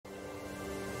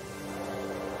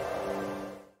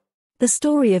The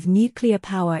story of nuclear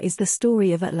power is the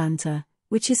story of Atlanta,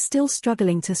 which is still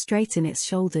struggling to straighten its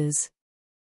shoulders.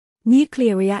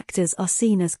 Nuclear reactors are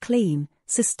seen as clean,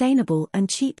 sustainable and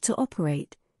cheap to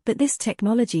operate, but this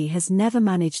technology has never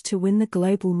managed to win the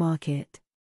global market.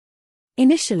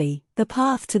 Initially, the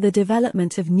path to the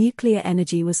development of nuclear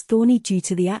energy was thorny due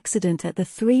to the accident at the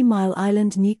 3 Mile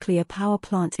Island nuclear power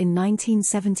plant in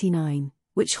 1979,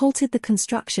 which halted the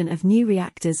construction of new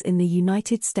reactors in the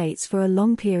United States for a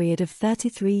long period of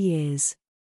 33 years.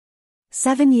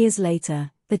 7 years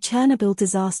later, the Chernobyl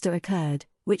disaster occurred,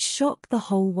 which shocked the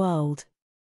whole world.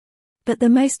 But the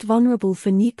most vulnerable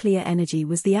for nuclear energy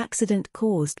was the accident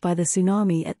caused by the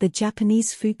tsunami at the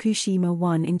Japanese Fukushima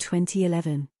 1 in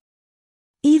 2011.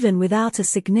 Even without a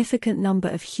significant number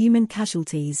of human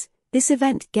casualties, this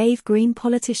event gave green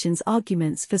politicians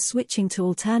arguments for switching to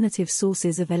alternative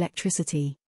sources of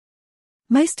electricity.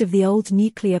 Most of the old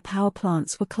nuclear power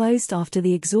plants were closed after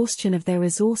the exhaustion of their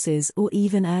resources or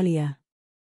even earlier.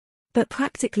 But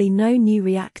practically no new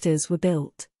reactors were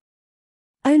built.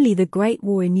 Only the Great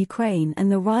War in Ukraine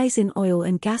and the rise in oil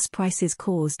and gas prices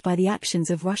caused by the actions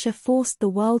of Russia forced the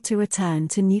world to return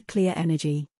to nuclear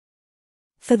energy.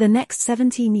 For the next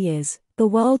 17 years, the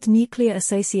World Nuclear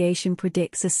Association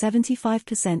predicts a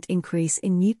 75% increase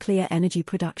in nuclear energy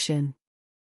production.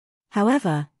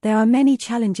 However, there are many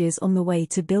challenges on the way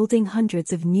to building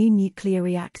hundreds of new nuclear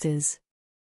reactors.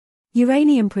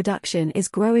 Uranium production is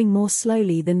growing more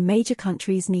slowly than major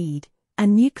countries need,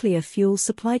 and nuclear fuel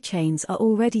supply chains are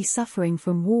already suffering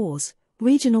from wars,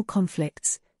 regional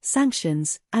conflicts,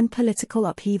 sanctions, and political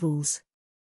upheavals.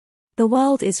 The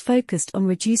world is focused on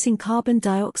reducing carbon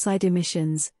dioxide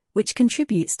emissions, which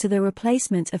contributes to the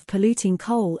replacement of polluting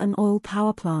coal and oil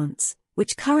power plants,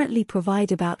 which currently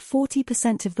provide about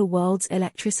 40% of the world's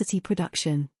electricity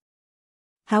production.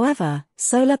 However,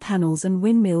 solar panels and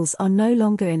windmills are no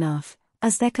longer enough,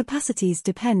 as their capacities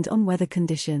depend on weather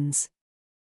conditions.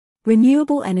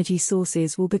 Renewable energy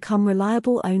sources will become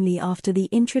reliable only after the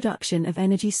introduction of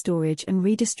energy storage and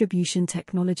redistribution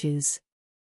technologies.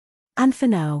 And for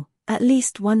now, at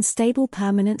least one stable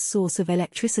permanent source of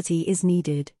electricity is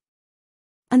needed.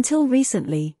 Until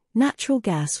recently, natural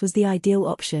gas was the ideal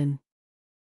option.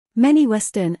 Many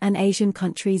Western and Asian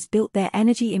countries built their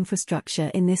energy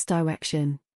infrastructure in this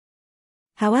direction.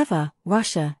 However,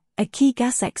 Russia, a key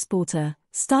gas exporter,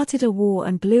 started a war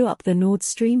and blew up the Nord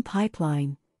Stream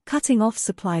pipeline, cutting off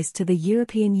supplies to the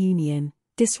European Union,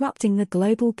 disrupting the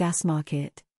global gas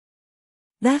market.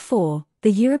 Therefore,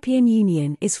 the European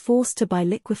Union is forced to buy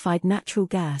liquefied natural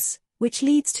gas, which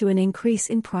leads to an increase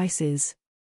in prices.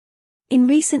 In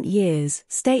recent years,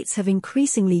 states have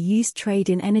increasingly used trade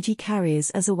in energy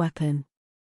carriers as a weapon.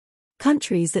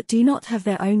 Countries that do not have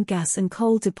their own gas and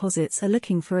coal deposits are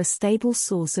looking for a stable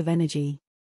source of energy.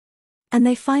 And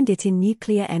they find it in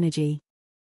nuclear energy.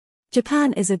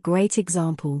 Japan is a great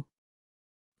example.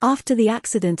 After the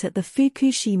accident at the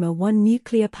Fukushima 1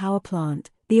 nuclear power plant,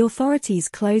 the authorities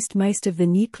closed most of the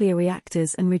nuclear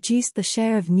reactors and reduced the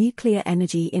share of nuclear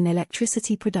energy in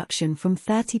electricity production from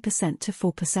 30% to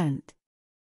 4%.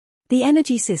 The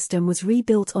energy system was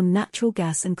rebuilt on natural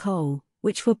gas and coal,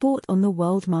 which were bought on the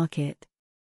world market.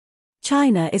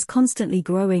 China is constantly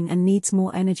growing and needs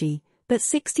more energy, but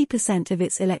 60% of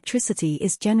its electricity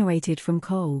is generated from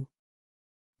coal.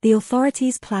 The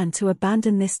authorities plan to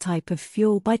abandon this type of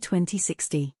fuel by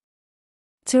 2060.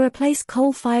 To replace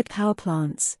coal-fired power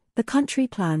plants, the country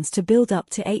plans to build up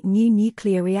to 8 new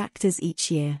nuclear reactors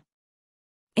each year.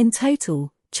 In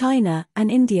total, China and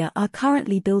India are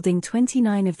currently building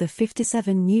 29 of the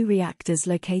 57 new reactors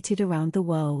located around the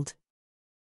world.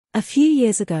 A few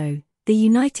years ago, the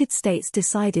United States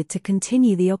decided to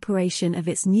continue the operation of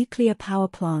its nuclear power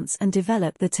plants and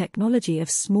develop the technology of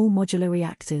small modular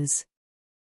reactors.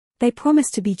 They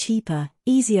promise to be cheaper,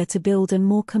 easier to build and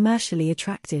more commercially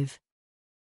attractive.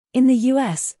 In the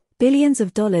US, billions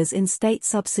of dollars in state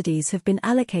subsidies have been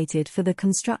allocated for the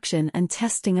construction and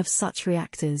testing of such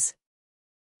reactors.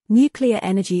 Nuclear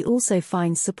energy also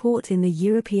finds support in the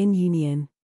European Union.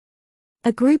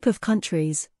 A group of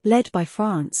countries, led by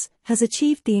France, has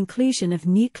achieved the inclusion of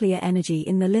nuclear energy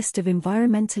in the list of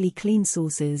environmentally clean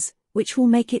sources, which will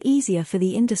make it easier for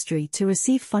the industry to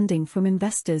receive funding from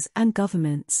investors and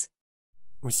governments.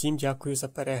 Усім дякую за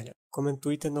перегляд.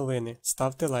 Коментуйте новини,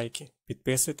 ставте лайки,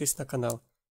 підписуйтесь на канал.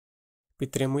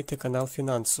 Підтримуйте канал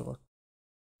фінансово.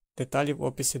 Деталі в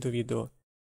описі до відео.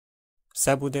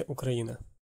 Все буде Україна!